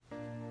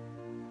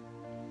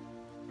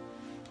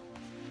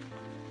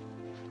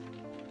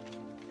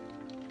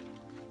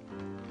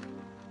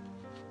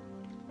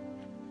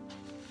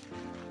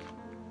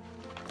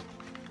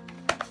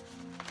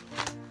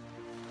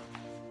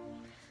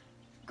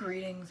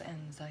Greetings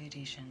and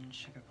salutations,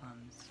 sugar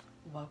plums.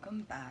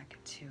 Welcome back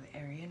to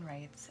Aryan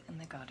Rights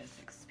and the Goddess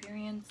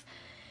Experience,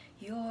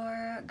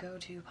 your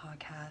go-to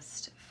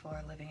podcast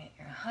for living at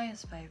your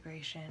highest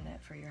vibration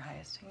for your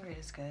highest and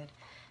greatest good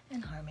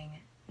and harming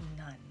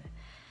none.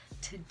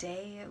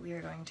 Today we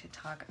are going to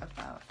talk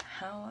about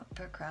how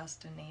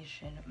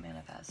procrastination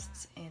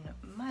manifests in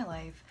my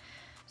life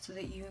so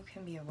that you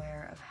can be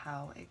aware of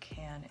how it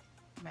can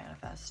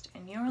manifest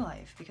in your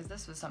life, because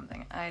this was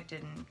something I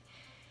didn't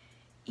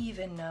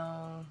even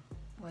know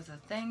was a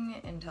thing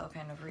until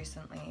kind of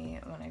recently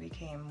when I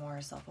became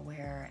more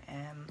self-aware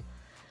and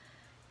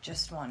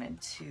just wanted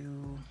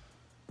to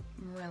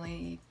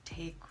really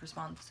take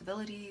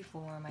responsibility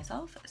for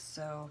myself.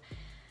 So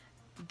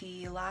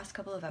the last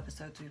couple of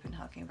episodes we've been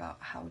talking about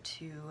how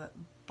to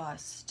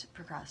bust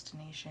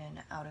procrastination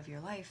out of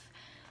your life.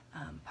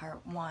 Part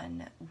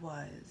one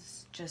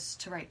was just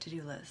to write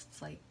to-do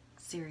lists, like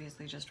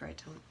seriously just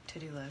write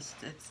to-do lists.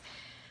 It's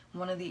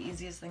one of the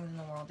easiest things in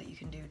the world that you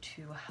can do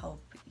to help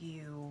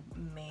you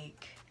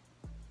make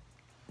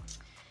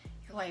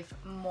your life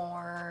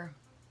more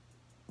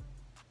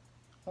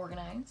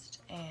organized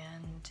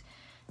and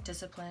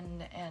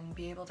disciplined and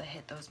be able to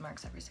hit those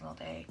marks every single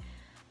day.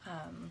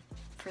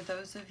 For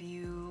those of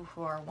you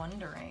who are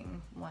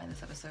wondering why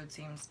this episode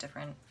seems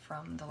different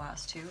from the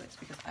last two, it's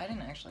because I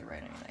didn't actually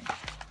write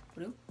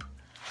anything.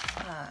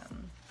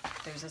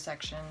 There's a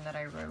section that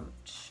I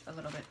wrote a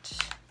little bit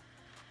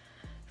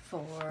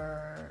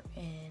for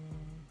in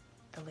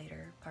the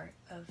later part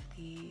of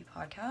the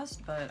podcast,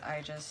 but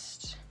I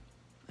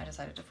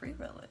decided to free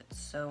will it.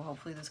 So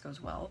hopefully this goes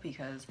well,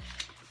 because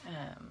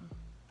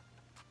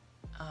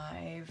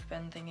I've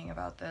been thinking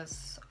about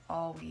this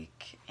all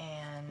week,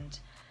 and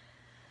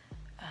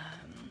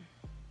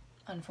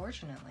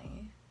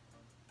unfortunately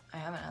I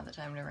haven't had the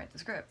time to write the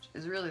script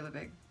is really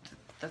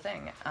the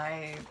thing.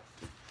 I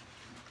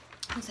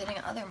was hitting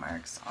other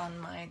marks on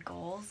my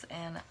goals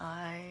and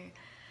I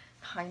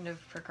kind of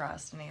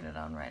procrastinated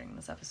on writing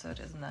this episode.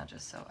 Isn't that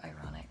just so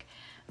ironic?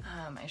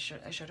 I should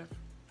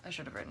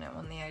have written it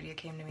when the idea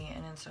came to me,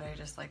 and instead I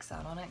just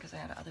sat on it because I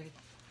had other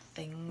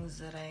things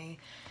that I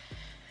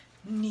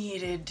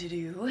needed to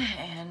do,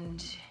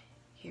 and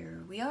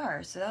here we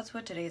are. So that's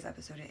what today's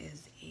episode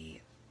is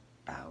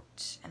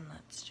about, and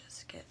let's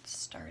just get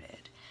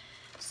started.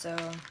 So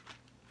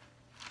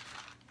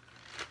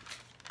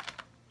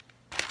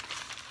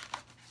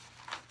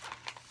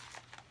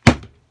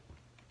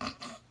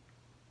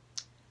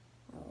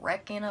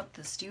wrecking up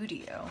the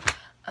studio.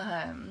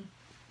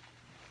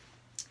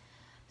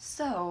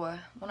 So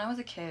when I was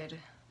a kid,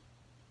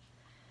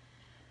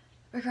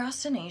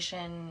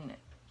 procrastination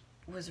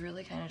was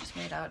really kind of just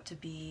made out to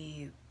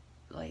be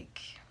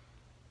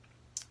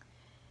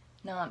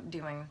not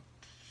doing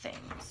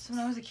things. When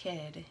I was a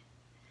kid,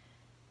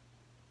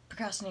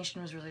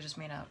 procrastination was really just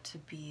made out to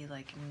be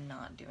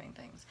not doing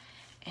things.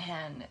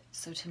 And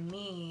so to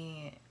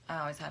me, I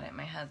always had it in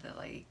my head that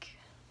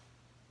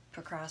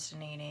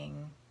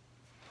procrastinating.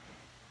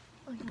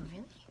 Oh, you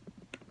really?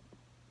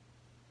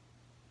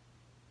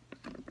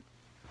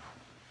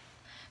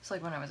 So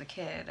when I was a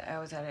kid, I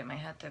always had it in my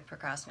head that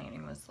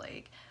procrastinating was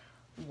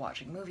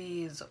watching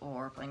movies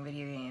or playing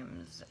video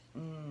games,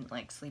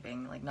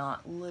 sleeping,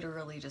 not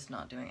literally just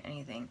not doing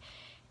anything.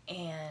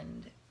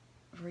 And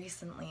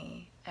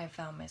recently I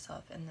found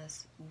myself in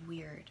this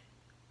weird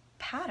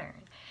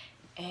pattern,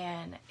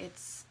 and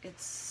it's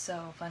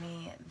so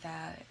funny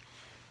that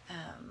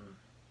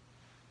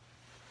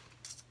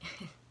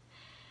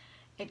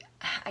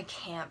I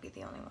can't be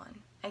the only one.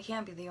 I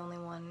can't be the only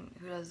one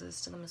who does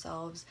this to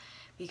themselves,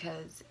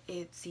 because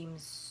it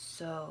seems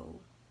so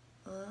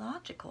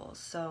logical.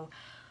 So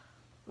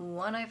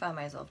what I find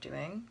myself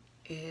doing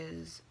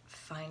is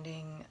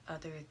finding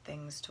other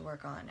things to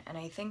work on. And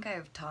I think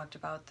I've talked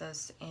about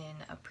this in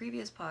a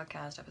previous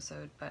podcast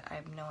episode, but I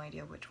have no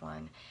idea which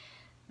one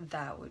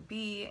that would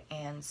be.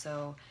 And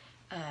so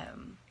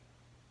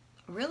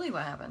really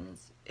what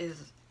happens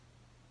is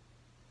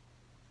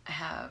I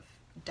have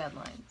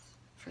deadlines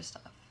for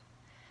stuff.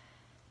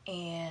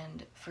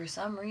 And for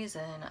some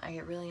reason, I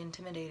get really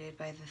intimidated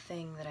by the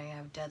thing that I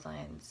have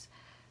deadlines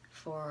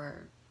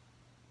for,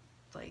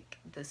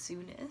 the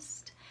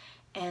soonest.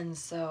 And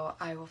so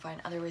I will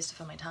find other ways to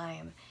fill my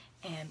time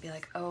and be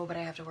oh, but I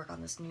have to work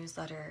on this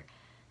newsletter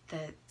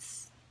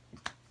that's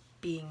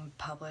being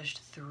published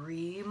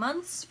 3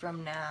 months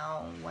from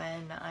now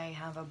when I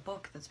have a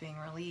book that's being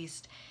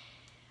released.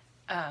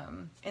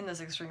 In this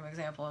extreme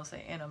example, I'll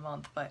say in a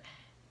month, but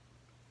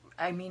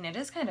I mean, it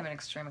is kind of an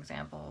extreme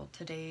example.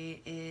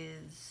 Today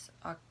is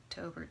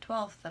October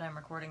 12th that I'm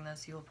recording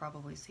this. You'll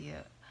probably see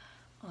it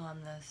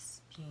on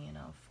this,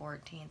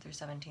 14th or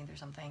 17th or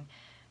something.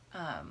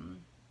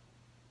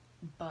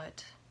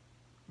 But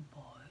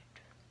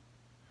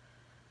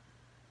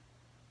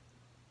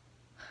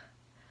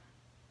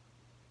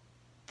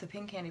the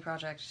Pink Candy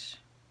Project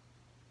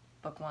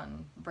Book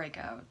 1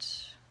 Breakout,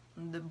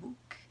 the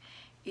book,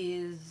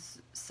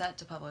 is set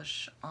to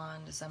publish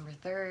on December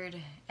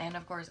 3rd, and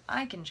of course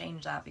I can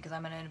change that because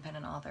I'm an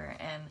independent author,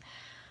 and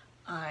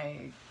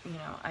I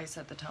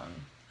set the tone.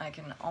 I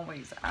can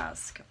always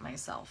ask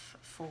myself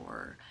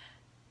for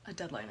a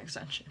deadline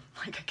extension.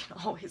 Like, I can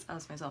always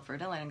ask myself for a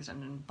deadline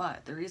extension,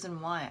 but the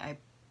reason why I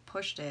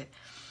pushed it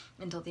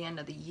until the end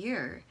of the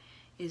year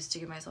is to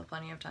give myself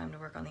plenty of time to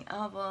work on the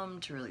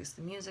album, to release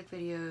the music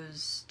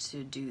videos,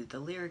 to do the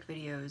lyric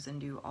videos, and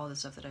do all the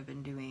stuff that I've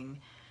been doing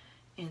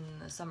in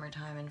the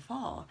summertime and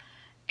fall.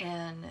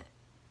 And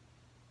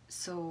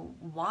so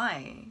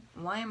why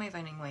am I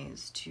finding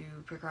ways to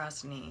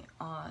procrastinate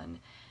on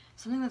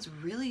something that's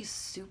really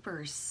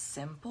super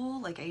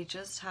simple? Like, I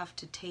just have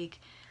to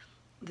take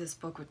this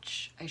book,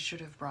 which I should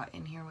have brought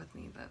in here with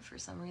me, but for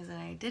some reason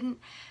I didn't.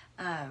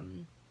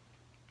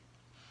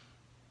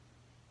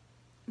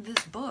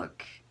 This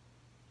book,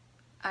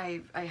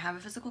 I have a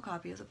physical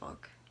copy of the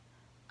book.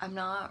 I'm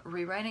not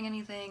rewriting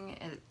anything.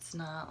 It's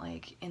not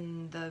like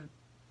in the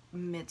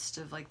midst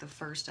of like the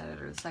first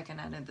edit or the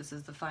second edit. This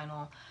is the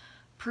final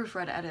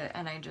proofread edit,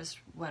 and I just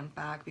went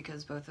back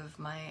because both of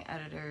my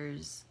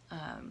editors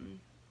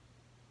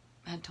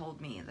had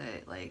told me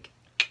that like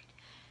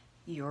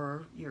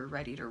you're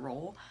ready to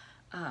roll.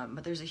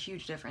 But there's a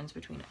huge difference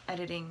between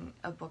editing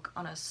a book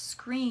on a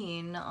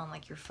screen on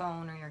like your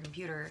phone or your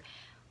computer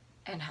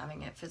and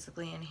having it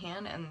physically in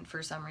hand. And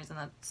for some reason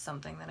that's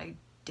something that I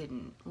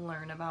didn't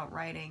learn about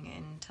writing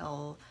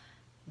until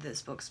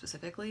this book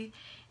specifically.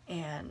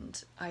 And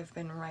I've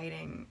been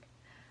writing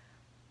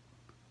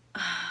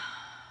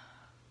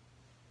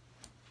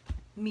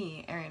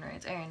me, Arian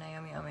Writes, Arian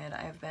Naomi Omid,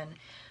 I've been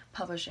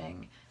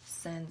publishing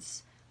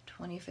since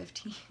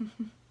 2015.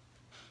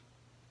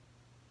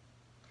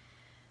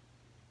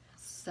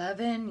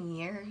 7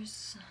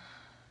 years,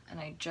 and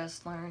I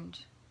just learned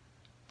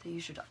that you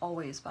should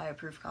always buy a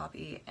proof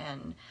copy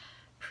and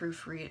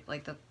proofread,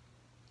 like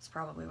it's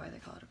probably why they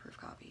call it a proof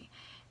copy.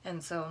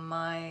 And so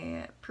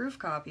my proof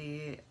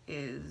copy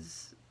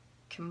is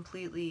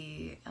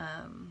completely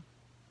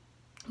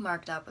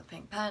marked up with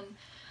pink pen,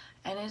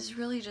 and it's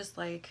really just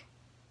like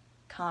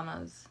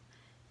commas,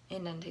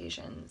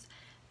 indentations,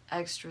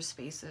 extra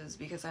spaces,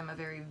 because I'm a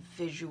very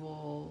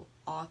visual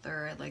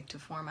author. I like to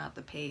format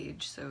the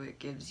page so it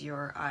gives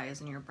your eyes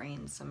and your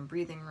brain some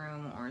breathing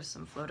room or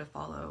some flow to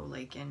follow.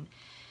 Like in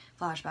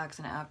Flashbacks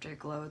and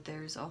Afterglow,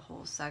 there's a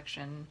whole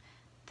section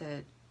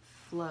that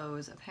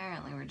flows.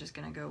 Apparently we're just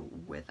gonna go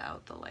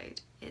without the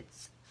light.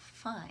 It's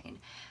fine.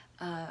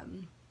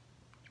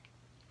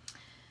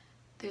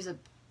 There's a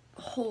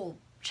whole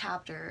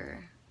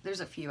chapter,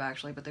 there's a few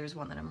actually, but there's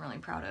one that I'm really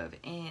proud of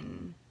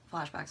in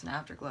Flashbacks and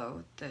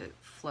Afterglow that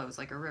flows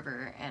like a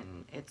river,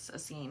 and it's a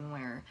scene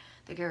where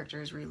the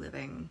character is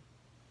reliving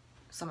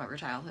some of her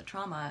childhood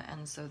trauma,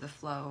 and so the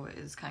flow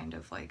is kind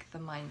of like the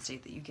mind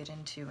state that you get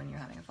into when you're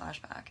having a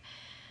flashback.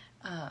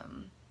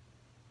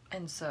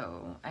 And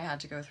so I had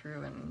to go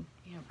through and,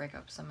 break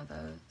up some of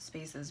the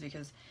spaces,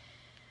 because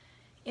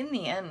in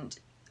the end,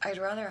 I'd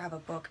rather have a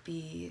book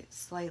be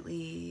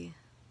slightly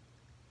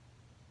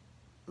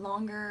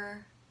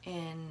longer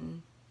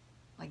in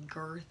like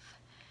girth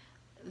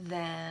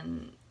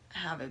than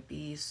have it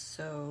be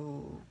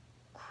so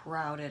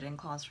crowded and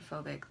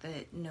claustrophobic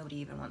that nobody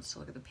even wants to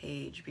look at the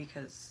page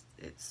because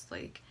it's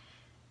like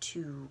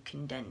too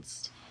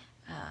condensed,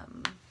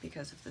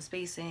 because of the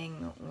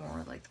spacing,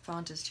 or like the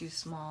font is too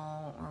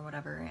small or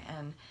whatever.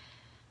 And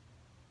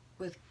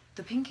with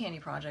the Pink Candy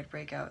Project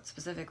Breakout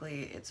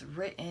specifically, it's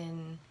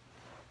written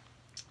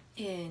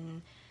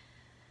in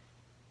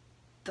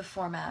the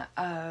format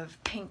of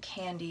Pink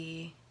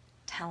Candy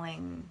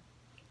telling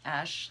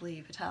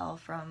Ashley Patel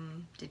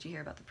from Did You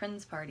Hear About the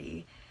Prince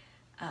Party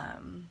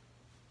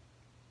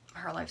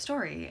her life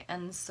story.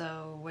 And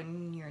so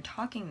when you're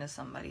talking to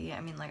somebody,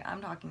 like I'm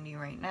talking to you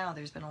right now,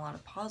 there's been a lot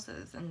of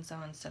pauses, and so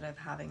instead of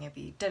having it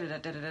be da da da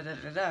da da da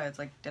da da, it's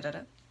like da da da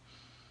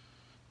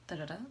da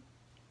da da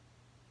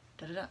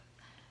da da da.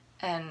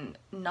 And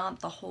not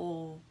the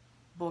whole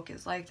book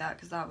is like that,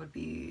 because that would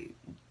be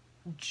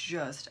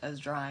just as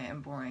dry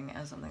and boring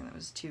as something that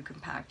was too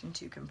compact and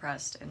too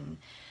compressed and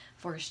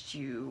forced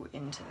you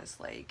into this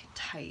like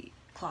tight,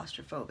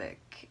 claustrophobic,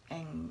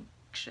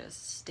 anxious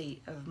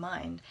state of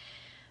mind.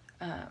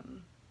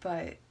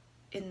 But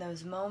in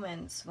those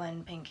moments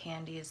when Pink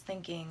Candy is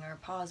thinking or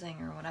pausing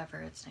or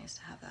whatever, it's nice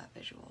to have that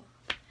visual.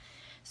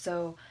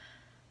 So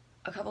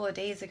a couple of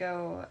days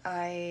ago,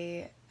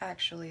 I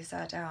actually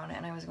sat down,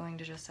 and I was going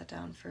to just sit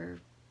down for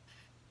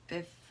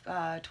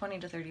 20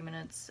 to 30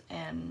 minutes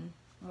and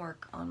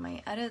work on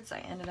my edits. I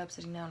ended up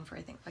sitting down for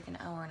I think like an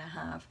hour and a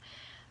half,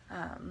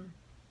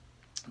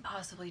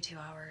 possibly 2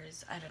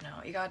 hours. I don't know.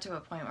 It got to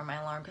a point where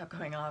my alarm kept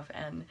going off,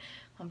 and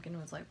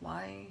Pumpkin was like,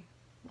 why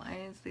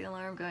is the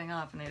alarm going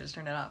off? And I just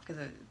turned it off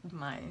because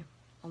my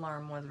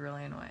alarm was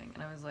really annoying.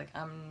 And I was like,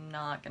 I'm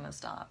not gonna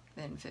stop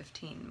in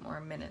 15 more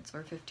minutes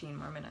or 15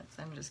 more minutes.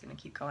 I'm just gonna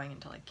keep going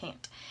until I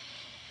can't.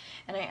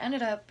 And I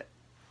ended up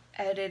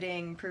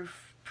editing,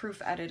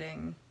 proof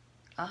editing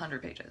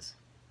 100 pages.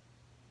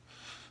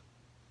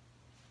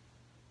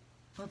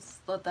 Let's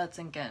let that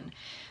sink in.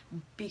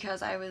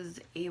 Because I was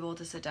able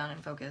to sit down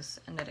and focus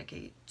and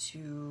dedicate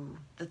to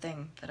the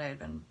thing that I had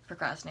been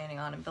procrastinating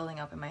on and building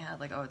up in my head,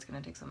 like, oh, it's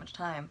going to take so much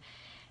time.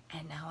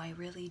 And now I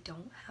really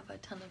don't have a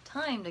ton of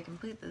time to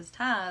complete this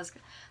task.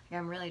 Like,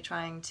 I'm really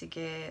trying to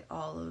get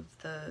all of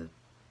the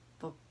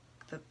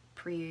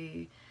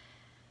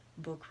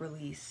pre-book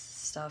release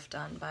stuff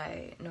done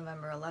by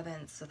November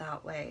 11th, so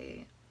that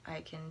way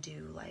I can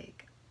do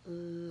like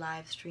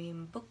live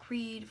stream book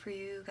read for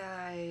you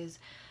guys,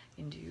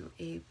 and do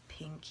a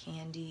Pink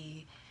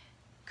Candy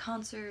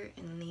concert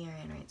in the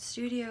Aryan Wright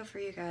studio for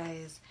you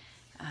guys,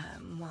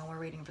 while we're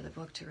waiting for the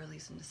book to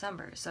release in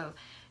December. So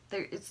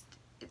it's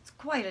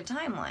quite a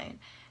timeline.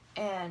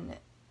 And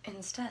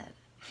instead,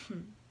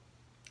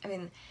 I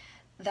mean,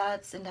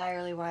 that's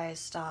entirely why I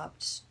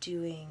stopped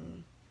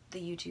doing the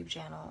YouTube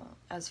channel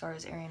as far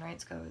as Aryan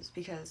Wrights goes,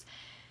 because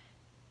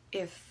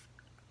if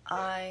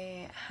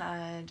I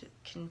had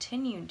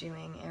continued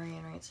doing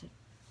Aryan Wrights,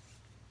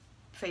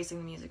 Facing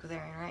the Music with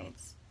Aryan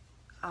Wrights,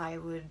 I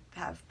would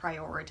have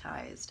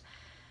prioritized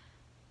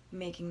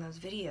making those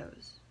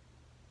videos.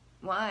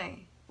 Why?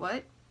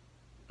 What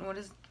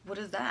is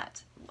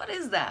that? What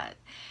is that?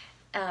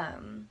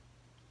 And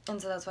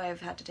so that's why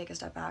I've had to take a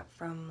step back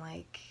from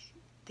like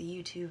the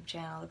YouTube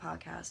channel, the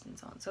podcast, and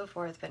so on and so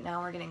forth. But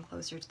now we're getting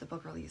closer to the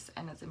book release,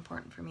 and it's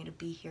important for me to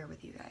be here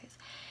with you guys.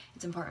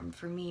 It's important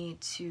for me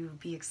to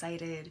be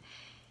excited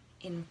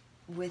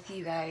with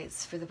you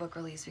guys for the book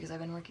release, because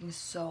I've been working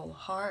so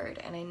hard,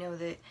 and I know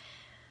that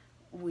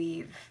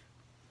we've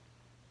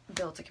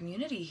built a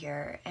community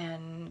here,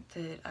 and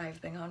that I've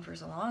been gone for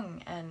so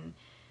long, and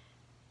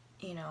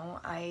you know,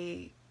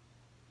 I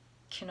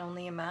can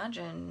only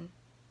imagine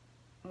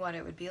what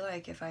it would be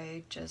like if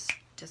I just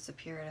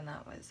disappeared and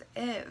that was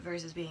it,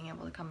 versus being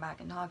able to come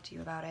back and talk to you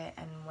about it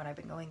and what I've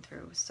been going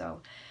through. So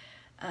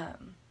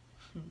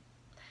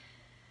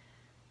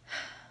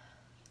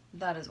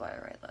that is why I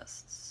write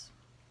lists,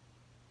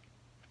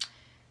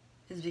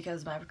 is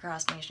because my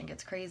procrastination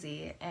gets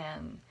crazy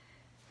and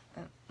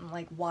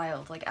like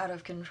wild, like out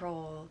of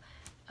control,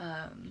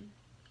 and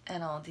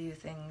I'll do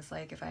things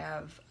like if I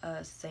have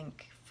a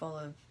sink full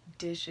of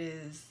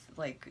dishes,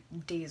 like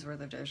days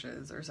worth of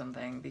dishes or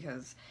something,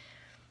 because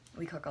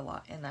we cook a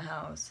lot in the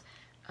house,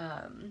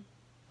 I'll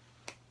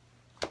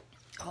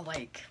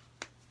like,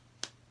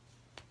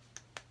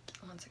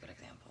 what's a good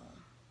example?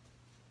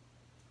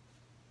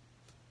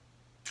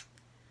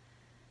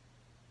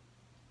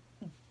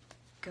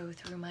 Go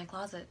through my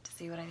closet to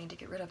see what I need to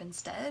get rid of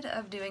instead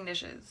of doing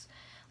dishes.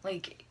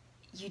 Like,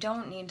 you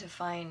don't need to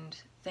find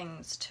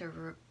things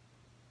to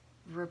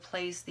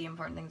replace the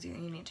important things you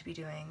need to be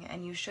doing,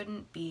 and you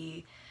shouldn't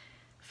be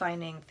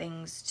finding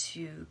things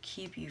to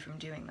keep you from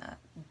doing that.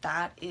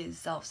 That is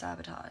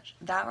self-sabotage.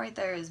 That right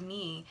there is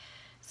me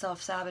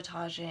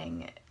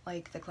self-sabotaging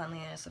like the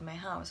cleanliness of my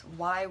house.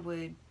 Why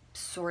would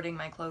sorting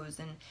my clothes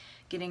and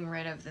getting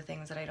rid of the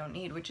things that I don't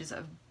need, which is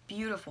a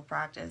beautiful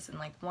practice, and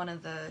like one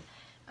of the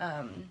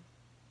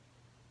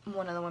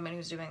women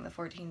who's doing the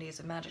 14 Days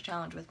of Magic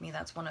Challenge with me,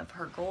 that's one of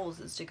her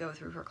goals, is to go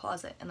through her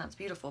closet, and that's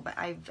beautiful. But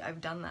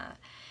I've done that,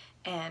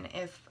 and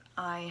if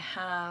I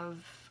have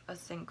a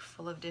sink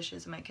full of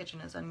dishes and my kitchen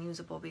is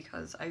unusable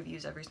because I've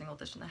used every single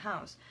dish in the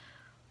house,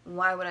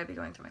 why would I be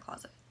going through my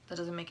closet? That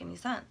doesn't make any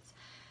sense.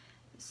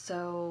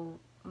 So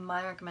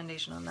my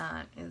recommendation on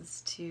that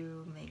is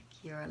to make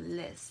your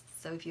list.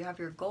 So if you have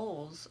your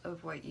goals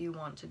of what you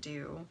want to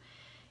do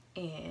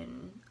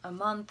in a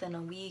month, in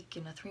a week,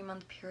 in a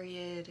 3-month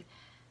period,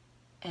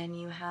 and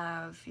you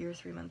have your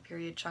 3-month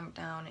period chunked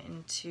down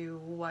into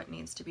what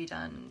needs to be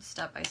done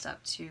step by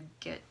step to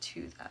get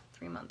to that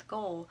 3-month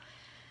goal,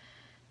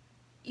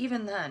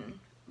 even then,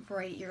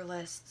 write your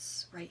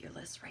lists.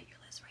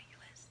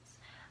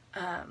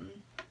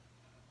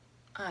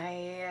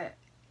 I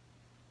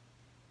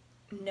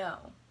know,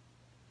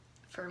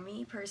 for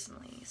me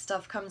personally,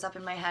 stuff comes up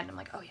in my head and I'm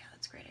like, oh yeah,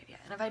 that's a great idea.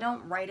 And if I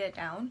don't write it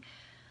down,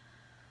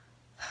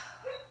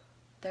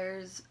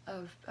 there's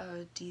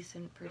a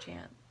decent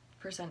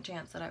percent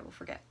chance that I will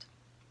forget.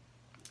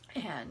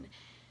 And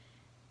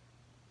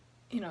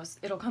you know,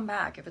 it'll come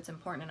back if it's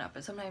important enough,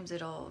 but sometimes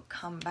it'll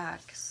come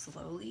back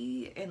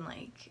slowly, and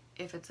like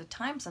if it's a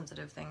time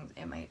sensitive thing,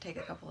 it might take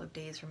a couple of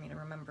days for me to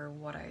remember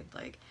what I'd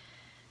like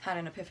had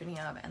an epiphany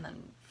of and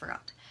then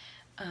forgot.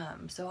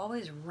 So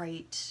always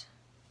write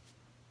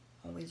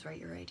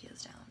your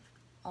ideas down.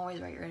 Always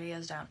write your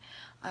ideas down.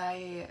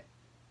 I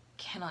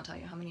cannot tell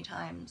you how many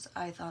times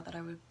I thought that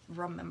I would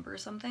remember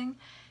something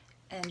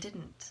and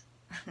didn't.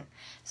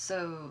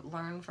 So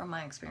learn from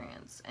my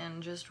experience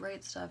and just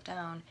write stuff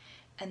down,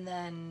 and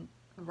then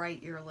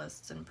write your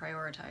lists and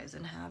prioritize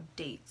and have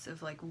dates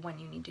of like when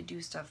you need to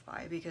do stuff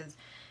by. Because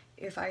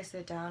if I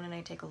sit down and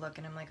I take a look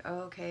and I'm like, oh,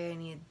 okay, I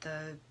need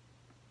the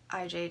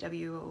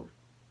IJWHF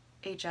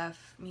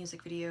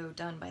music video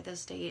done by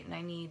this date, and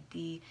I need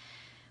the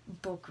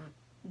book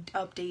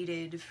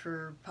updated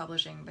for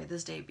publishing by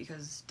this date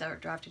because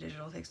Draft to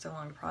Digital takes so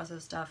long to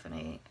process stuff,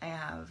 and I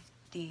have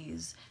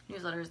these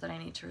newsletters that I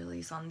need to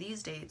release on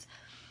these dates,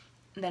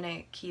 then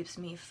it keeps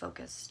me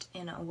focused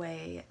in a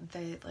way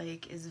that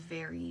like is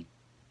very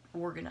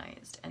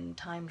organized and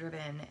time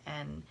driven.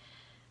 And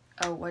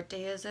oh, what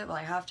day is it? Well,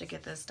 I have to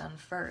get this done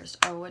first.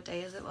 Oh, what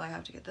day is it? Well, I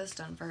have to get this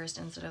done first,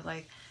 instead of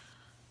like,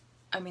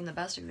 I mean, the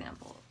best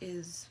example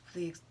is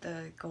the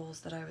goals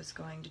that I was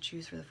going to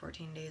choose for the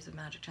 14 Days of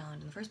Magic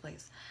Challenge in the first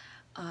place.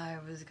 I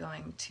was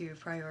going to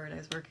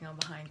prioritize working on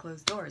Behind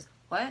Closed Doors.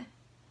 What?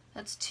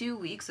 That's 2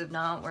 weeks of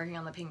not working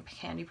on the Pink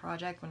Candy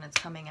project when it's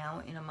coming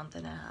out in a month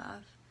and a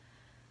half.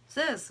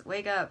 Sis,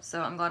 wake up.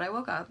 So I'm glad I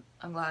woke up.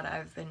 I'm glad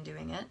I've been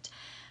doing it.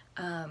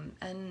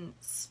 And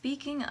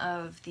speaking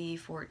of the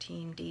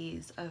 14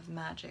 Days of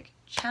Magic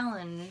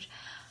Challenge,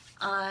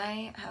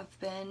 I have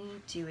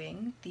been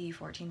doing the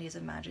 14 Days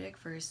of Magic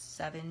for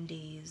 7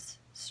 days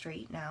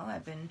straight now.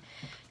 I've been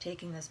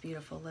taking this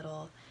beautiful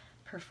little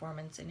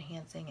performance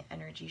enhancing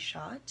energy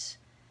shot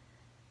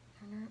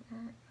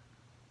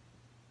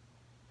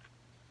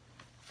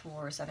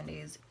for 7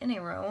 days in a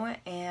row,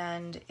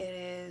 and it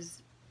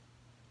is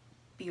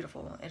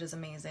beautiful. It is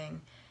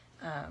amazing.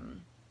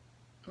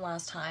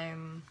 Last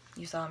time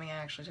you saw me, I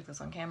actually took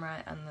this on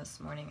camera, and this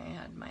morning I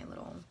had my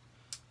little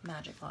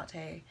magic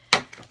latte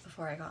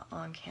before I got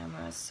on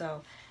camera.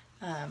 So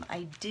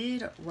I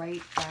did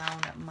write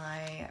down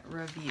my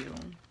review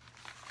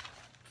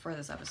for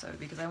this episode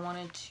because I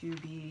wanted to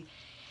be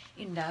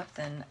in depth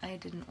and I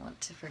didn't want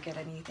to forget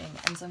anything.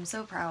 And so I'm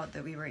so proud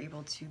that we were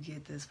able to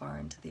get this far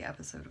into the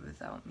episode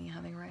without me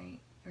having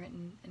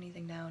written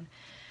anything down.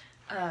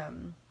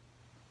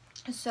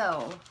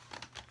 So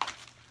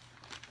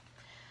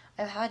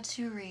I've had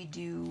to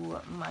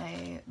redo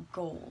my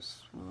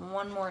goals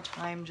one more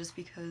time just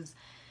because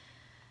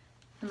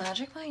the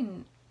Magic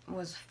Mind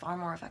was far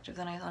more effective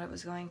than I thought it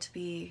was going to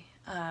be,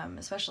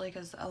 especially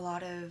because a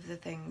lot of the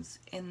things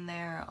in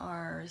there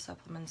are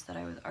supplements that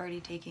I was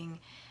already taking,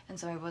 and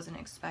so I wasn't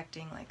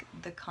expecting like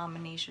the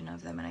combination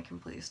of them, and I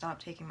completely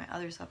stopped taking my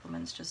other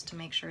supplements just to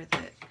make sure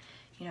that,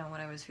 you know,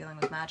 what I was feeling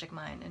was Magic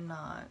Mind and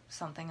not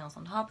something else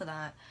on top of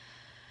that.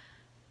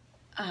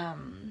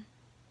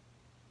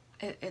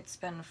 It's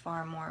been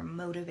far more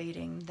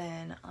motivating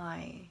than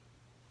I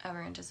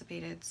ever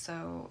anticipated.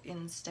 So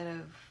instead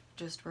of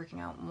just working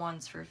out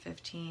once for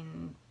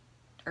 10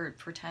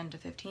 to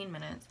 15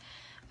 minutes,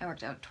 I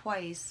worked out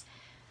twice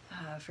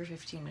for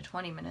 15 to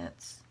 20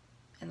 minutes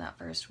in that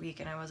first week,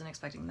 and I wasn't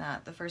expecting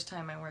that. The first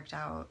time I worked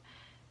out,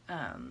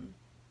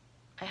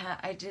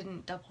 I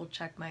didn't double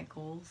check my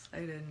goals. I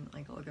didn't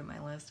like look at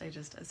my list. I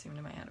just assumed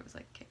in my head it was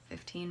like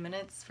 15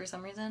 minutes for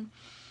some reason,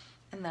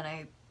 and then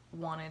I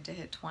wanted to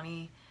hit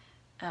 20.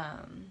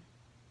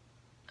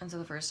 And so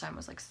the first time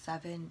was like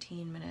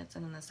 17 minutes,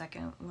 and then the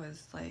second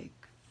was like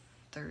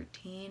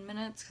 13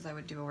 minutes because I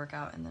would do a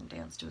workout and then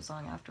dance to a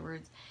song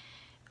afterwards.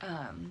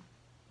 And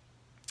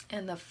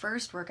the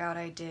first workout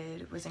I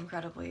did was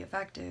incredibly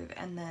effective,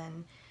 and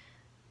then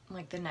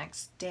like the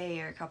next day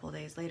or a couple of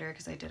days later,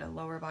 because I did a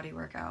lower body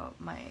workout,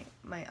 my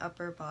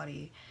upper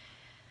body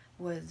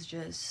was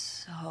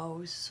just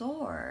so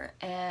sore.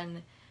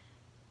 And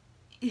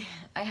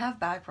I have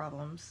back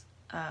problems.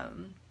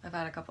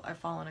 I've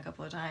fallen a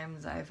couple of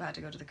times. I've had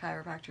to go to the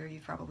chiropractor.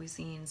 You've probably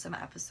seen some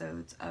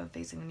episodes of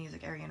Facing the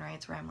Music Aryan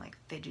Rights where I'm like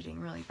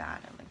fidgeting really bad.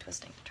 I'm like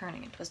twisting,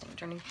 turning, and twisting and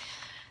turning.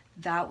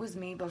 That was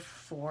me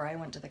before I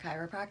went to the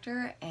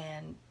chiropractor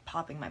and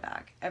popping my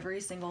back. Every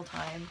single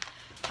time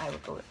I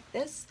would go like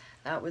this,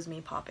 that was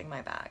me popping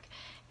my back.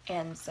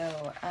 And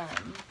so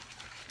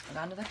I've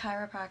gone to the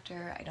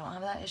chiropractor. I don't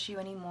have that issue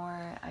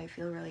anymore. I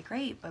feel really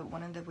great, but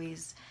one of the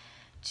ways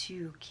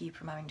to keep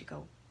from having to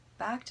go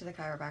back to the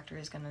chiropractor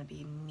is going to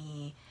be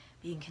me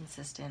being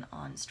consistent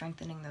on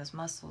strengthening those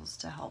muscles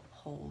to help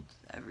hold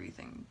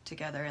everything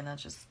together, and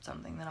that's just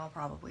something that I'll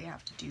probably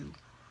have to do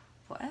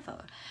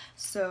forever.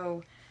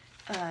 So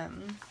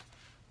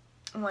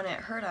when it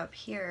hurt up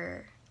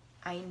here,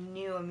 I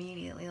knew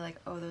immediately like,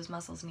 oh, those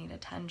muscles need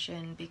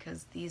attention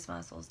because these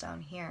muscles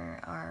down here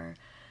are,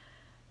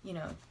 you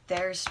know,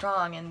 they're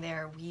strong and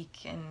they're weak,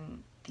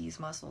 and these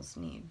muscles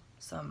need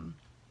some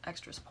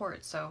extra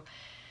support. So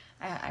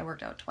I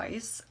worked out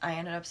twice. I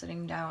ended up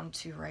sitting down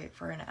to write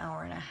for an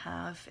hour and a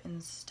half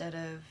instead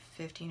of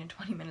 15 to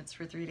 20 minutes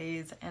for 3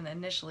 days. And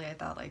initially I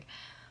thought like,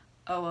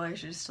 oh, well, I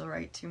should still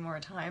write 2 more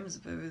times,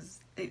 but it was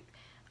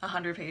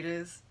 100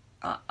 pages,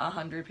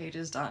 100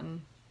 pages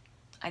done.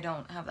 I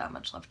don't have that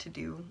much left to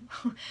do.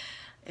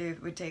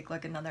 It would take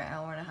like another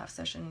hour and a half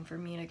session for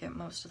me to get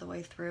most of the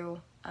way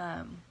through.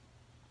 And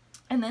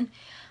then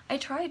I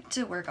tried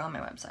to work on my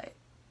website,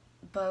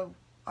 but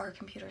our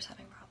computer's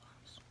having problems.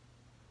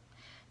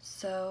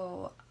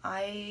 So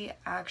I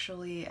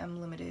actually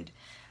am limited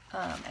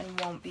and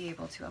won't be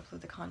able to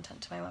upload the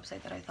content to my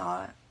website that I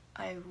thought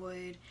I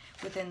would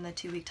within the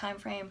 2-week time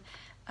frame.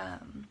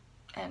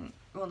 And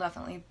we'll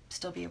definitely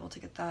still be able to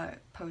get that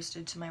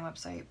posted to my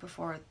website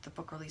before the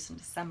book release in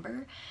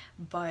December,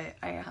 but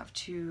I have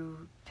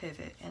to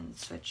pivot and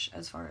switch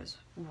as far as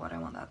what I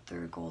want that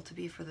third goal to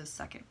be for the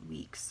second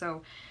week.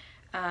 So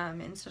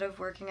instead of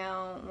working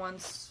out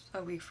once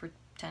a week for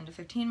 10 to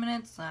 15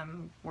 minutes,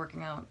 I'm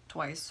working out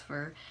twice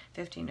for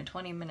 15 to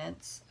 20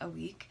 minutes a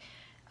week.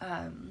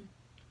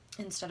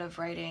 instead of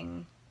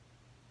writing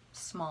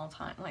small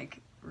time,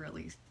 like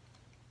really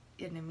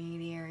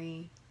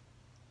intermediary,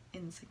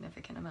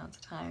 insignificant amounts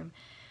of time.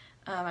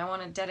 I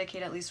want to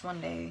dedicate at least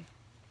one day,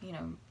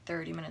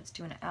 30 minutes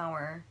to an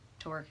hour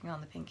to working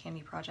on the Pink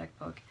Candy Project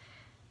book.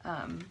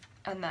 And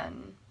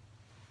then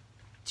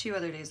 2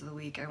 other days of the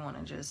week, I want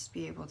to just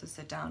be able to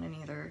sit down and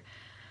either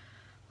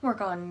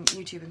work on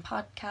YouTube and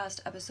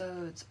podcast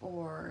episodes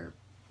or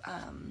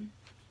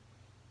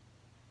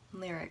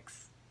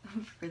lyrics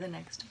for the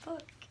next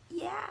book.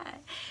 Yeah!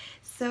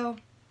 So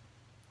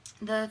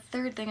the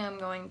third thing I'm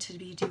going to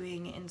be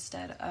doing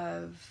instead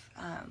of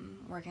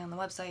working on the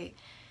website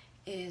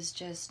is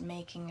just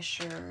making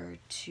sure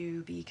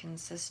to be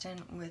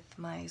consistent with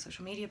my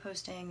social media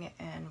posting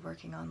and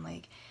working on,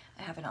 I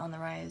have an On the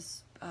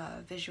Rise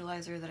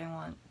visualizer that I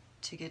want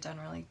to get done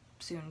really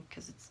soon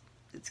because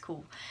it's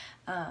cool.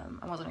 I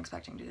wasn't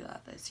expecting to do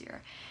that this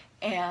year.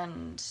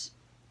 And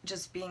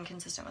just being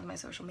consistent with my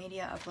social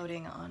media,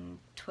 uploading on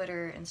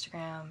Twitter,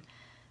 Instagram,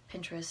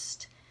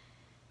 Pinterest.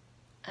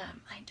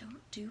 I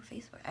don't do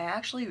Facebook. I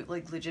actually,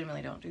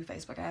 legitimately don't do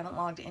Facebook. I haven't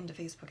logged into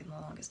Facebook in the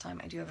longest time.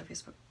 I do have a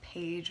Facebook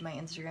page. My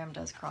Instagram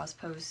does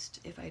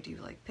cross-post if I do,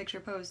 picture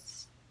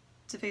posts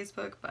to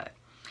Facebook, but,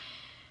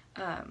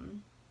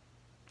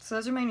 so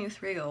those are my new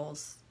 3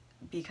 goals,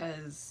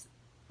 because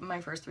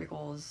my first 3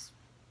 goals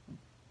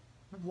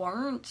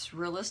weren't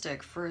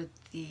realistic for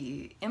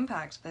the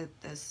impact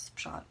that this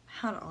shot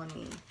had on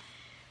me.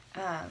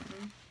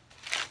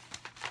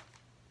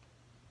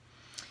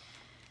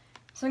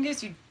 So in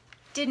case you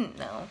didn't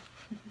know,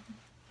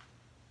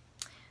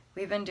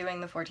 we've been doing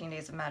the 14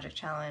 Days of Magic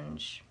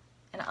Challenge,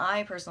 and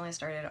I personally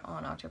started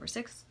on October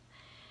 6th.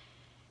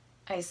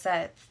 I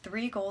set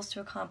 3 goals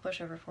to accomplish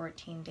over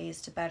 14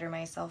 days to better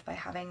myself by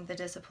having the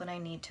discipline I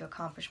need to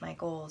accomplish my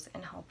goals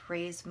and help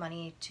raise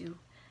money to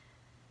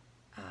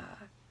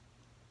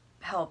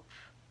help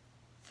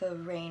the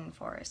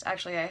rainforest.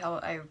 Actually,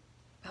 I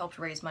helped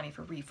raise money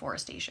for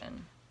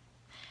reforestation.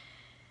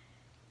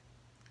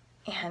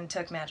 And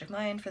took Magic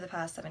Mind for the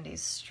past 7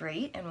 days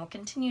straight, and will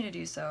continue to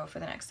do so for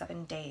the next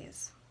 7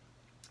 days.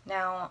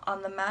 Now,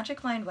 on the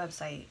Magic Mind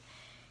website,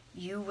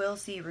 you will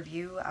see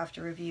review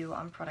after review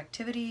on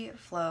productivity,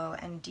 flow,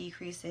 and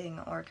decreasing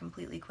or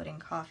completely quitting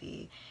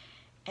coffee.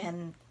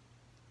 And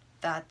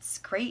that's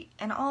great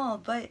and all,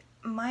 but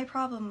my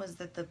problem was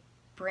that the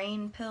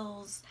brain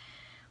pills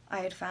I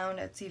had found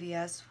at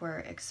CVS were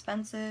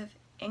expensive,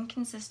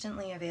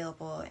 inconsistently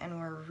available, and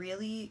were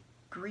really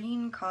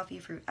green coffee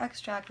fruit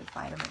extract with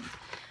vitamins.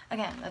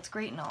 Again, that's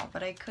great and all,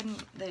 but I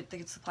couldn't, the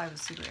supply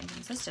was super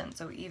inconsistent,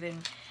 so even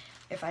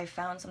if I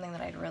found something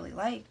that I'd really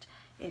liked,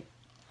 it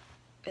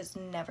is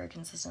never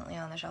consistently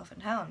on the shelf in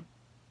town.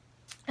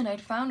 And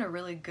I'd found a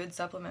really good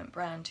supplement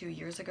brand 2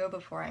 years ago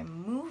before I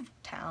moved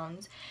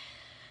towns,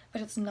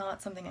 but it's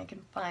not something I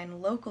can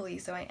find locally,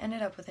 so I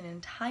ended up with an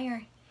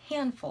entire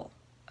handful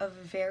of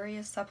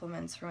various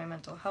supplements for my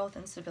mental health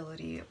and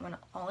stability when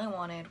all I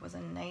wanted was a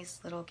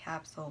nice little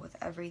capsule with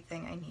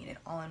everything I needed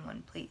all in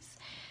one place.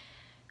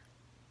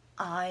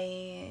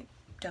 I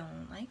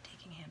don't like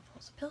taking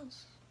handfuls of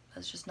pills.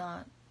 That's just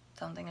not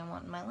something I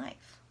want in my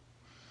life.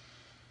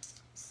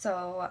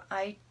 So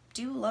I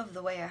do love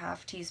the way a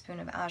half teaspoon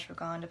of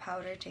ashwagandha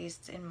powder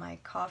tastes in my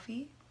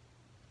coffee,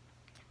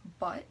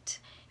 but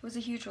it was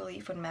a huge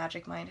relief when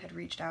Magic Mind had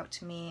reached out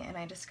to me and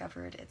I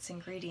discovered its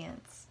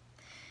ingredients.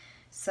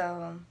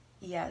 So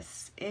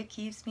yes, it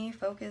keeps me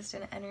focused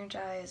and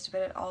energized,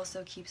 but it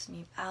also keeps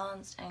me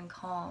balanced and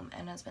calm,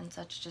 and has been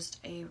such just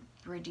a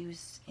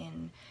reduce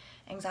in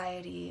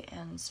anxiety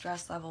and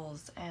stress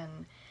levels.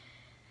 And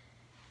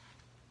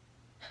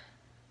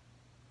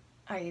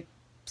I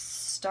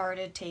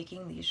started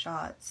taking these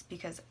shots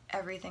because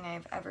everything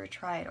I've ever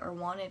tried or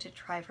wanted to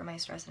try for my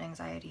stress and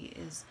anxiety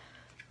is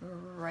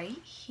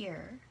right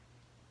here,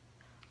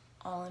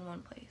 all in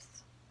one place.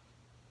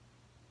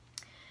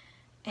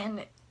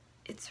 And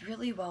it's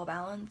really well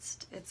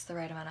balanced. It's the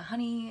right amount of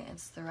honey,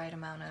 it's the right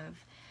amount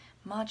of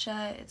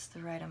matcha, it's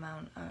the right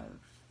amount of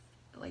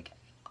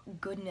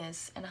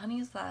goodness, and honey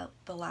is the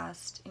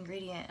last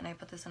ingredient, and I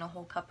put this in a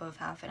whole cup of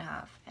half and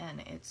half,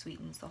 and it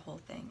sweetens the whole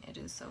thing. It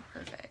is so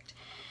perfect.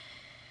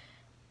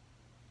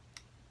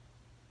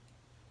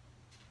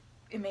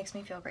 It makes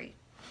me feel great.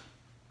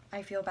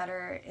 I feel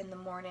better in the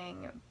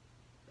morning,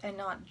 and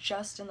not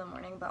just in the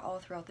morning, but all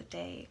throughout the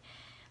day.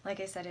 Like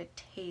I said,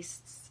 it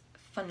tastes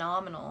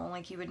phenomenal.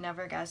 You would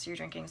never guess you're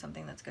drinking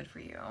something that's good for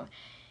you.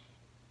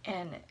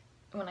 And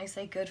when I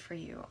say good for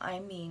you, I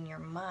mean your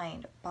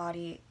mind,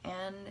 body,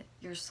 and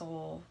your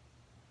soul,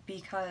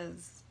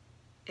 because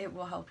it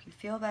will help you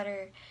feel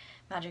better.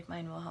 Magic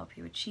Mind will help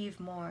you achieve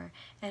more,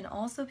 and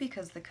also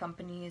because the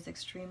company is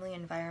extremely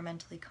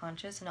environmentally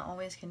conscious and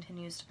always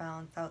continues to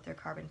balance out their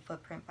carbon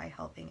footprint by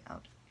helping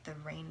out the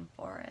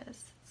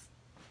rainforests.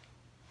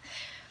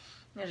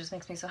 It just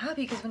makes me so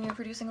happy, because when you're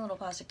producing a little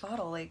plastic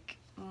bottle,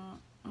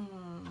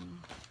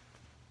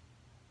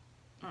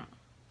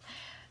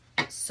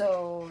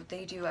 so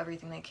they do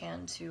everything they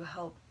can to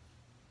help,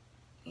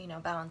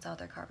 balance out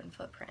their carbon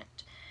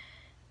footprint.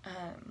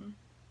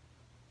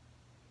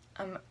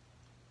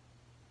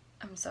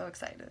 I'm so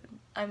excited.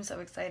 I'm so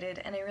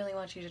excited, and I really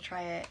want you to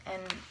try it,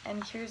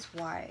 and here's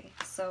why.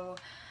 So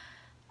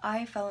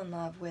I fell in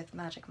love with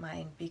Magic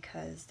Mind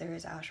because there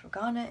is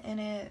ashwagandha in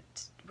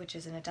it, which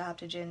is an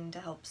adaptogen to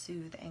help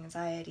soothe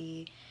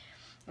anxiety,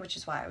 which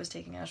is why I was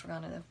taking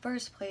ashwagandha in the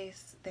first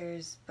place.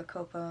 There's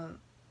Bacopa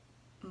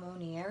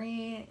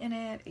monnieri in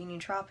it, a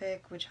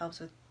nootropic, which helps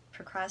with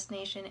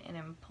procrastination and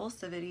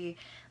impulsivity,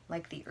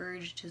 like the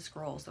urge to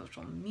scroll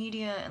social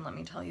media, and let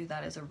me tell you,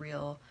 that is a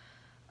real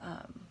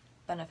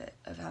benefit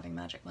of having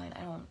Magic Mind.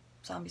 I don't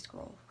zombie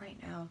scroll right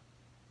now.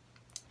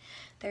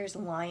 There's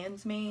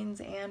lion's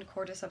manes and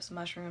cordyceps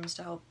mushrooms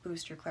to help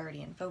boost your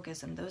clarity and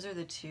focus, and those are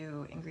the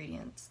two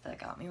ingredients that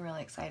got me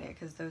really excited,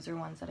 because those are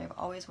ones that I've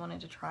always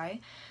wanted to try,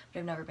 but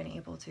I've never been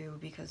able to,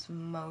 because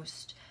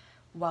most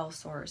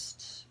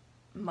well-sourced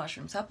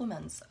mushroom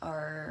supplements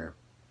are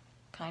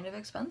kind of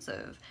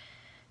expensive.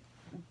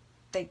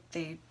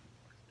 They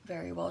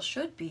very well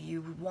should be.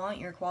 You want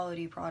your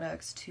quality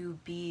products to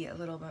be a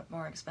little bit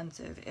more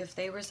expensive. If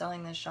they were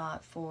selling this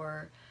shot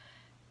for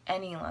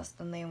any less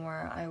than they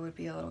were, I would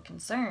be a little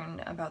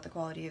concerned about the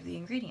quality of the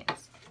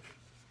ingredients.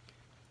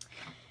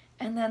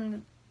 And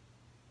then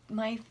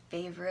my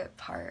favorite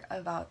part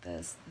about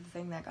this, the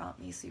thing that got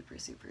me super,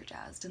 super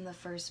jazzed in the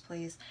first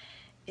place,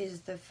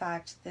 is the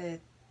fact that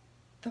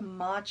the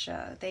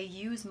matcha, they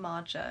use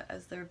matcha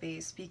as their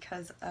base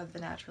because of the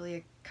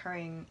naturally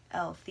occurring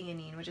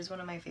L-theanine, which is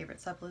one of my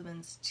favorite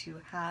supplements to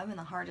have and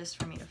the hardest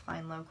for me to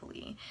find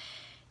locally.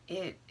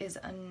 It is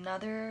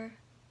another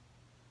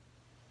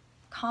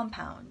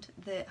compound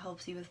that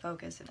helps you with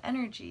focus and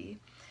energy,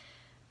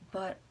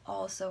 but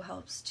also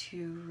helps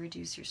to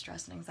reduce your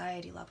stress and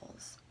anxiety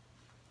levels.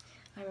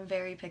 I'm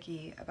very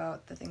picky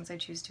about the things I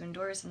choose to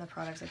endorse and the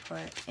products I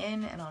put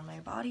in and on my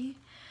body.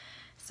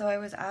 So I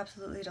was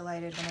absolutely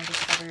delighted when I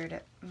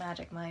discovered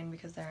Magic Mind,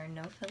 because there are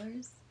no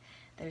fillers,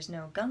 there's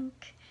no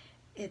gunk,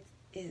 it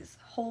is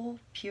whole,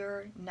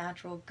 pure,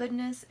 natural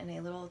goodness in a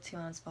little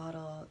 2-ounce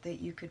bottle that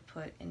you could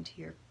put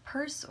into your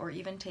purse or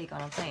even take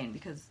on a plane,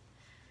 because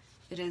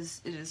it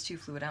is 2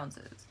 fluid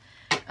ounces.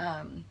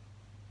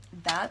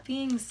 That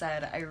being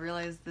said, I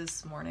realized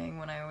this morning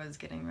when I was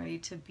getting ready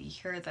to be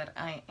here that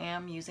I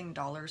am using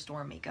dollar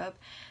store makeup.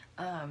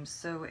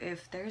 So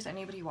if there's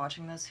anybody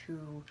watching this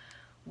who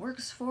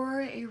works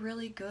for a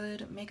really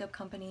good makeup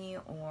company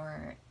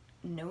or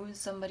knows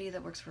somebody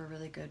that works for a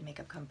really good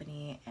makeup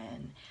company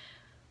and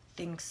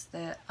thinks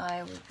that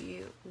I would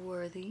be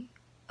worthy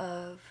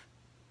of,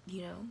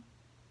 you know,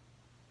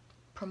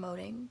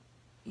 promoting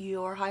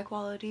your high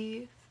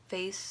quality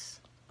face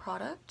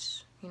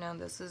product, you know,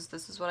 this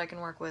is what I can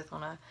work with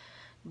on a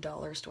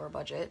dollar store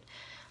budget,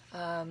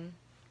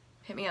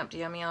 hit me up,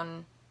 DM me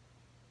on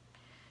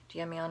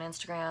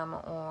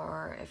Instagram,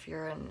 or if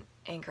you're an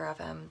Anchor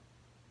FM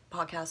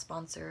podcast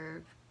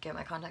sponsor, get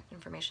my contact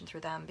information through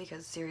them,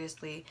 because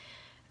seriously,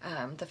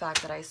 the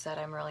fact that I said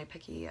I'm really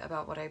picky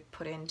about what I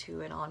put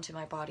into and onto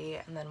my body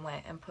and then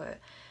went and put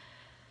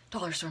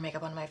dollar store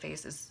makeup on my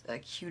face is a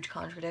huge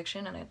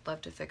contradiction, and I'd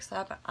love to fix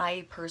that, but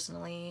I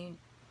personally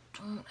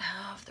don't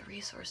have the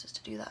resources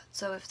to do that.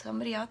 So if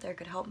somebody out there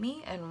could help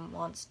me and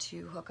wants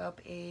to hook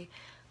up a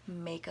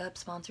makeup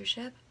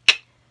sponsorship,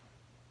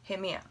 hit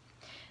me up.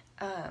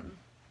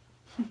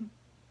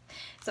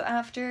 So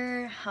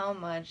after how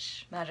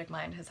much Magic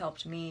Mind has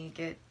helped me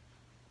get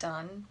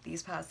done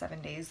these past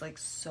 7 days, like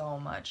so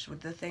much,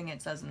 with the thing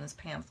it says in this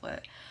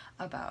pamphlet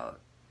about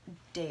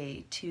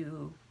day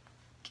 2,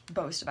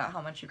 boast about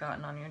how much you've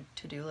gotten on your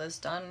to-do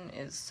list done,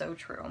 is so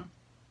true.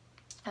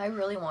 I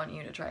really want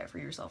you to try it for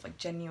yourself, like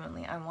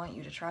genuinely, I want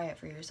you to try it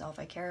for yourself.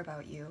 I care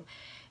about you,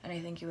 and I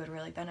think you would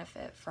really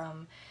benefit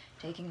from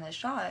taking this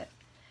shot,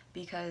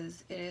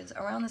 because it is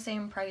around the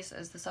same price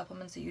as the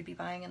supplements that you'd be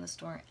buying in the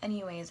store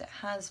anyways. It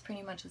has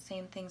pretty much the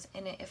same things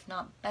in it, if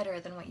not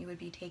better than what you would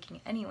be taking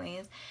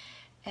anyways,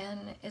 and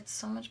it's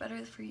so much better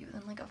for you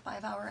than like a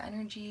 5-hour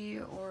energy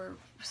or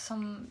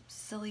some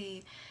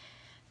silly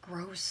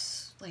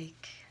gross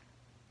like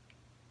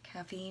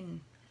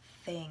caffeine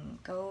thing.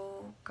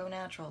 Go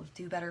natural,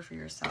 do better for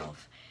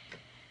yourself.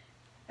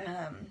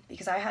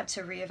 Because I had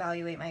to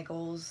reevaluate my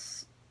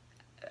goals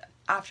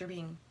after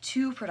being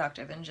too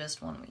productive in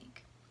just 1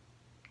 week.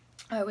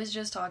 I was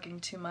just talking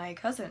to my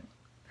cousin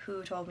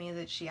who told me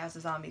that she has a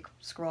zombie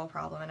scroll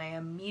problem, and I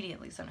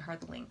immediately sent her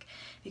the link,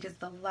 because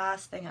the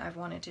last thing I've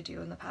wanted to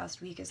do in the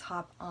past week is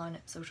hop on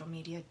social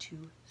media to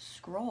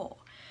scroll,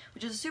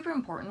 which is super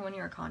important when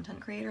you're a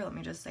content creator, let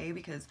me just say,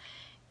 because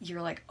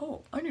you're like,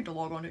 oh, I need to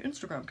log on to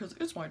Instagram because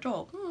it's my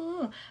job,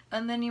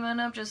 and then you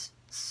end up just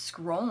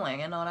scrolling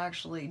and not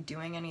actually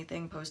doing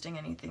anything, posting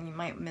anything. You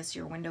might miss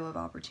your window of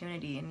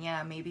opportunity, and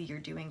yeah, maybe you're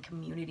doing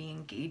community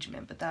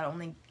engagement, but that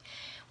only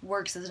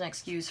works as an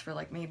excuse for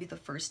like maybe the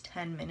first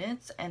 10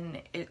 minutes,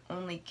 and it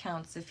only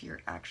counts if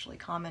you're actually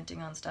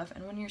commenting on stuff.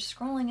 And when you're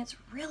scrolling, it's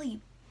really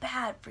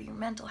bad for your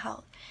mental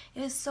health.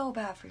 It is so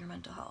bad for your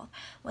mental health.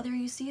 Whether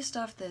you see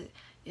stuff that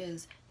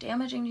is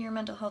damaging to your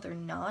mental health or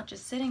not,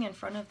 just sitting in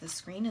front of the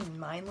screen and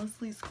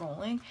mindlessly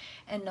scrolling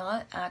and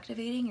not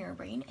activating your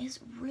brain is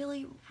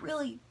really,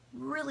 really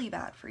really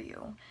bad for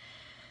you.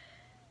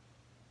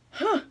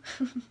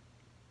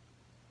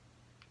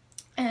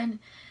 And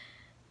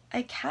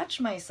I catch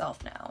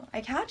myself now.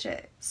 I catch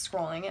it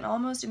scrolling and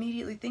almost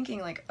immediately thinking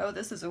like, oh,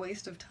 this is a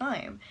waste of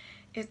time.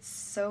 It's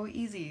so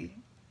easy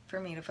for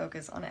me to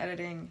focus on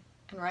editing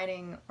and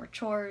writing or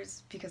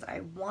chores because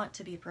I want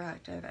to be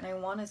proactive and I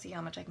want to see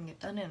how much I can get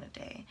done in a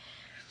day.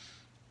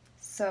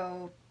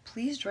 So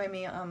please join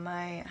me on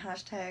my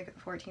hashtag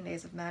 14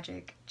 Days of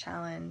Magic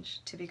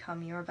challenge to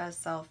become your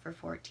best self for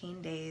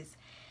 14 days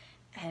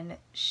and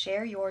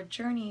share your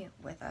journey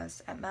with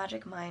us at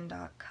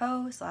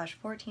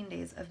magicmind.co/14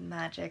 days of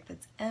magic.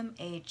 That's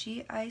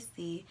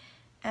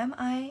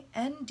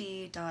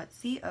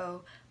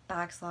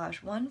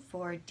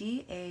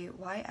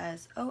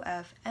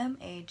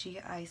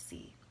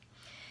magicmind.co/14daysofmagic.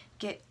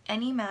 Get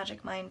any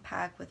Magic Mind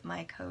pack with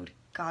my code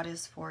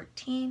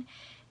Goddess14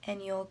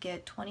 and you'll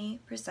get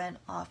 20%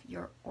 off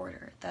your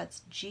order.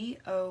 That's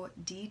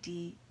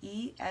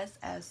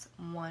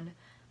GODDESS14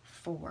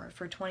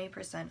 for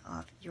 20%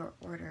 off your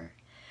order.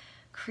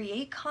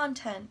 Create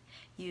content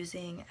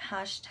using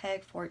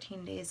hashtag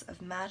 14 Days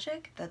of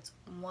Magic. That's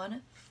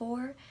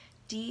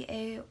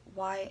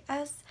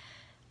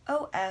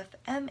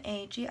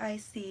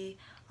 14DAYSOFMAGIC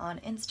on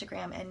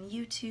Instagram and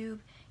YouTube.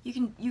 You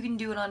can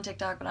do it on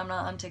TikTok, but I'm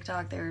not on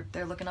TikTok.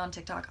 They're looking on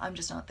TikTok. I'm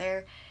just not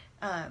there.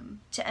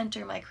 To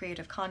enter my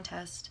creative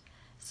contest.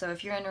 So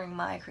if you're entering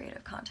my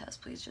creative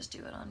contest, please just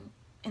do it on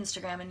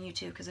Instagram and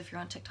YouTube, because if you're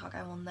on TikTok,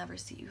 I will never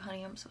see you,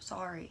 honey. I'm so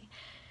sorry.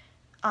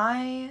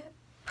 I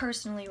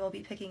personally will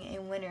be picking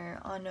a winner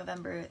on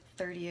November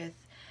 30th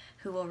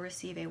who will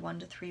receive a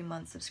 1 to 3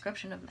 month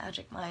subscription of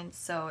Magic Mind,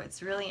 so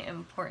it's really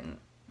important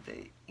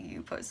that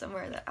you post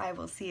somewhere that I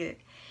will see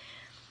it.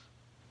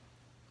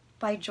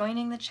 By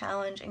joining the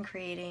challenge and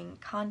creating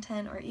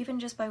content, or even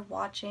just by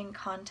watching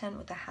content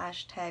with the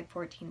hashtag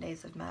 14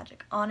 Days of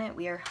Magic on it,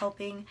 we are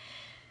helping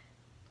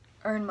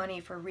earn money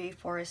for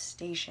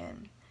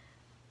reforestation.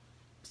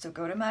 So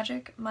go to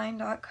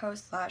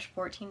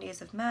magicmind.co/14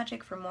 days of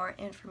magic for more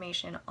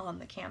information on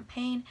the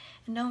campaign,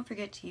 and don't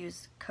forget to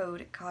use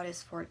code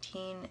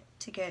Goddess14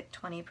 to get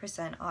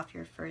 20% off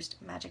your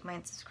first Magic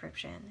Mind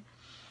subscription.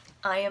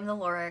 I am the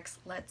Lorax.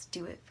 Let's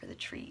do it for the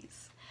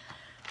trees.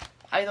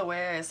 Either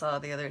way, I saw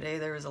the other day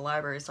there was a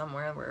library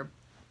somewhere where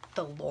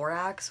the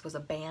Lorax was a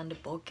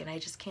banned book, and I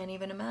just can't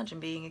even imagine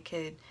being a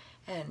kid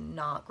and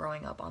not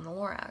growing up on the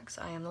Lorax.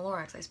 I am the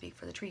Lorax. I speak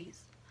for the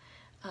trees.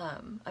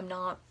 I'm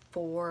not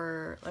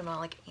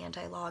like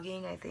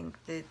anti-logging. I think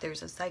that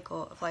there's a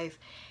cycle of life,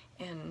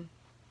 and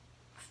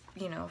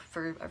you know,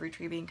 for every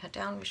tree being cut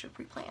down, we should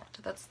replant.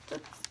 That's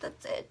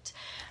it.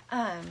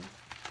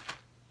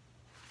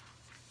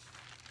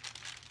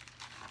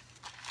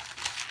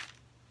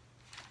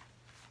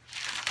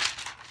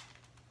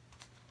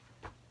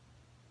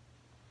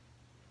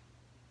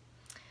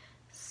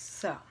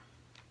 So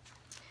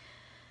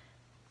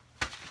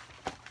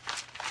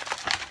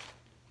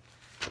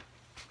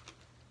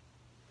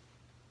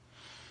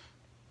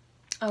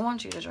I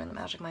want you to join the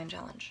Magic Mind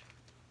Challenge.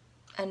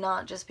 And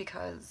not just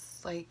because,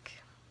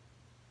 like,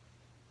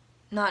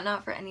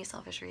 not for any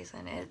selfish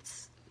reason.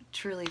 It's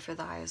truly for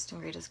the highest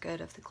and greatest good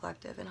of the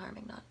collective and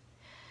harming none.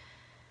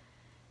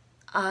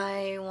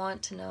 I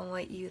want to know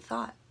what you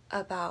thought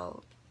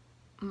about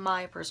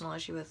my personal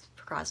issue with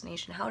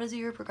procrastination. How does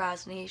your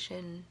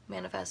procrastination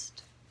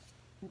manifest?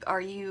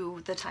 Are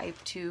you the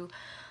type to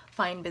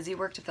find busy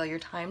work to fill your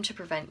time to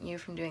prevent you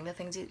from doing the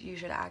things that you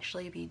should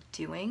actually be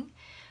doing?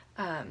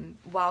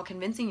 While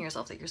convincing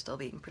yourself that you're still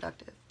being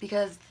productive.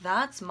 Because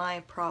that's my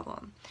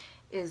problem,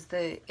 is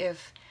that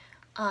if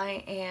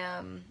I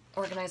am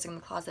organizing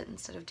the closet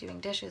instead of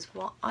doing dishes,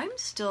 well, I'm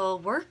still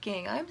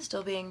working, I'm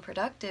still being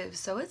productive,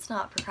 so it's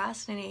not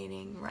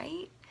procrastinating,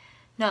 right?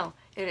 No,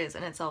 it is,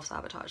 and it's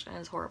self-sabotage, and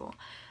it's horrible.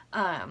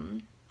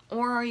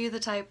 Or are you the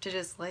type to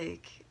just,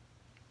 like,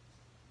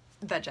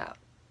 veg out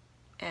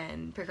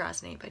and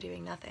procrastinate by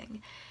doing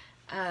nothing?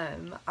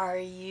 Are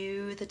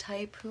you the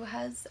type who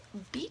has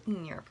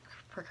beaten your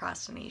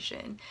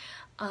procrastination?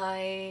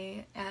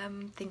 I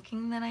am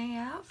thinking that I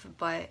have,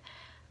 but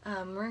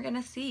we're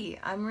gonna see.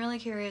 I'm really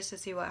curious to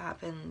see what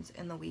happens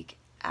in the week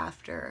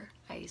after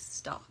I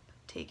stop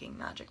taking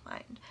Magic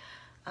Mind.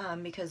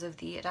 Because of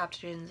the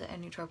adaptogens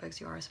and nootropics,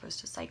 you are supposed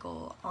to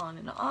cycle on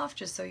and off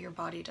just so your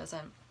body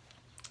doesn't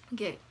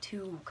get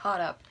too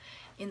caught up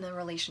in the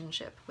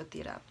relationship with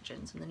the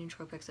adaptogens and the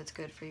nootropics. It's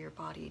good for your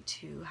body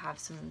to have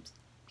some,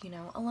 you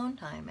know, alone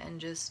time and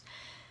just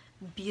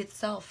be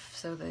itself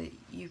so that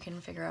you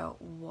can figure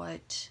out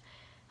what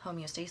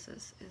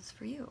homeostasis is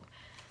for you.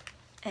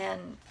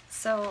 And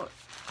so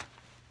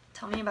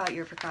tell me about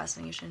your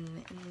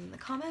procrastination in the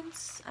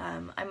comments.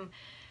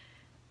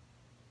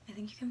 I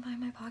think you can find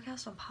my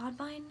podcast on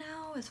Podvine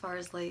now, as far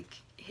as like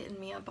hitting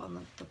me up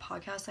on the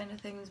podcast side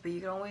of things, but you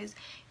can always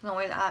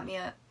at me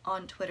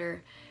on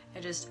Twitter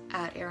at just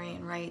at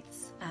Arian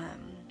Writes,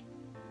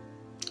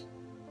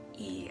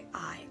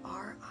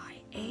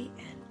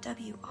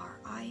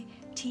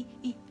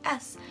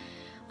 EIRIANWRITES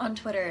on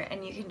Twitter,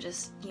 and you can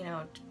just, you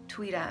know,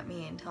 tweet at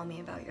me and tell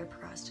me about your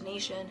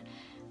procrastination.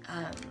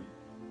 And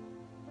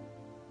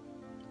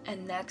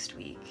next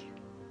week,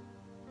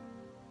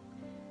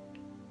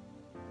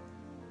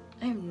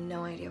 I have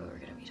no idea what we're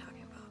going to be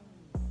talking about,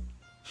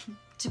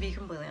 to be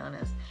completely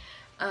honest.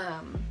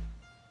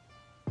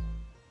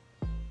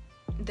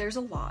 There's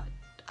a lot.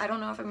 I don't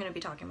know if I'm going to be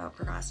talking about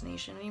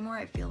procrastination anymore.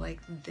 I feel like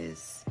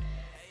this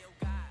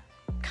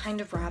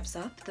kind of wraps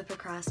up the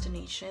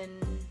procrastination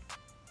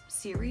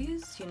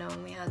series. You know,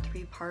 we had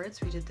 3 parts.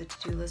 We did the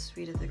to-do list,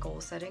 we did the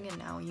goal setting, and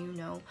now you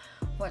know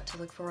what to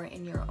look for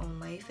in your own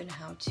life and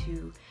how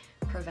to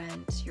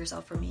prevent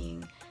yourself from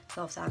being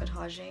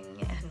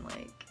self-sabotaging and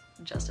like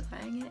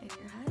justifying it in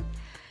your head.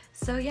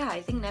 So yeah,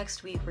 I think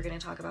next week we're going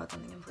to talk about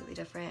something completely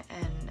different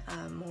and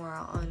more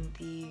on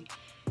the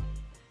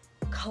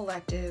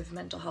collective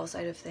mental health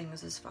side of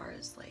things, as far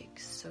as like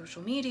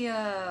social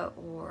media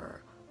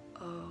or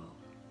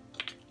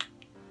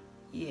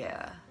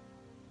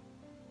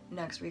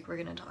next week we're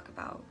going to talk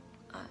about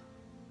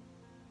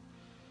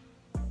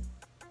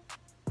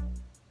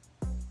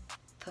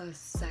the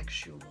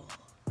sexual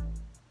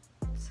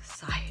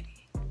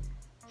society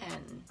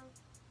and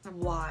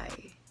why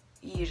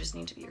you just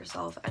need to be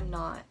yourself and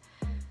not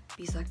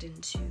be sucked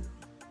into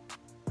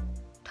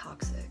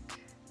toxic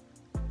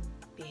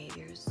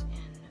behaviors and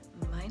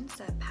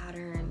mindset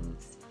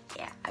patterns.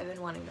 Yeah, I've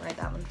been wanting to write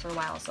that one for a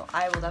while, so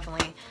I will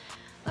definitely,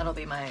 that'll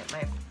be my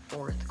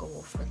 4th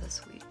goal for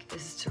this week,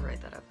 is to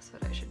write that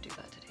episode. I should do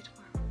that today,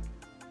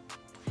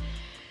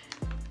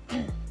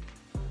 tomorrow.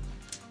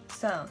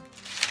 So,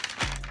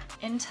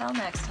 until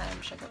next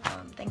time, Sugar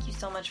Plum, thank you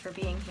so much for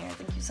being here.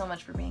 Thank you so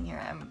much for being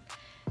here. I'm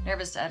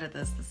nervous to edit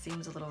this. This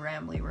seems a little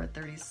rambly. We're at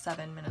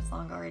 37 minutes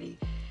long already.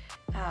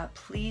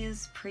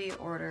 Please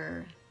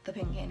pre-order The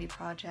Pink Candy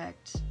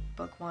Project,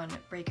 Book 1,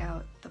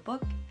 Breakout the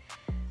Book.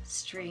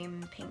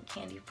 Stream Pink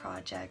Candy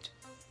Project,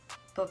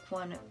 Book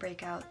 1,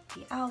 Breakout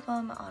the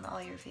album on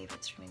all your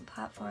favorite streaming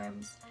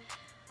platforms.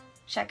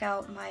 Check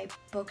out my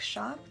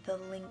bookshop. The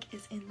link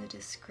is in the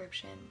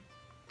description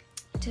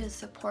to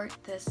support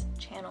this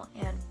channel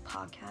and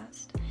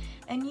podcast.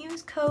 And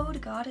use code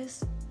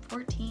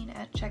GODDESS14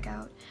 at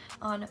checkout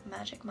on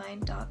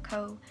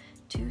magicmind.co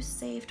to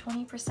save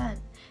 20%.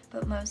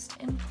 But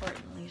most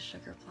importantly,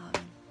 Sugar Plum,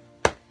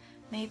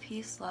 may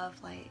peace,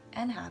 love, light,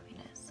 and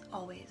happiness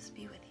always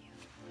be with you.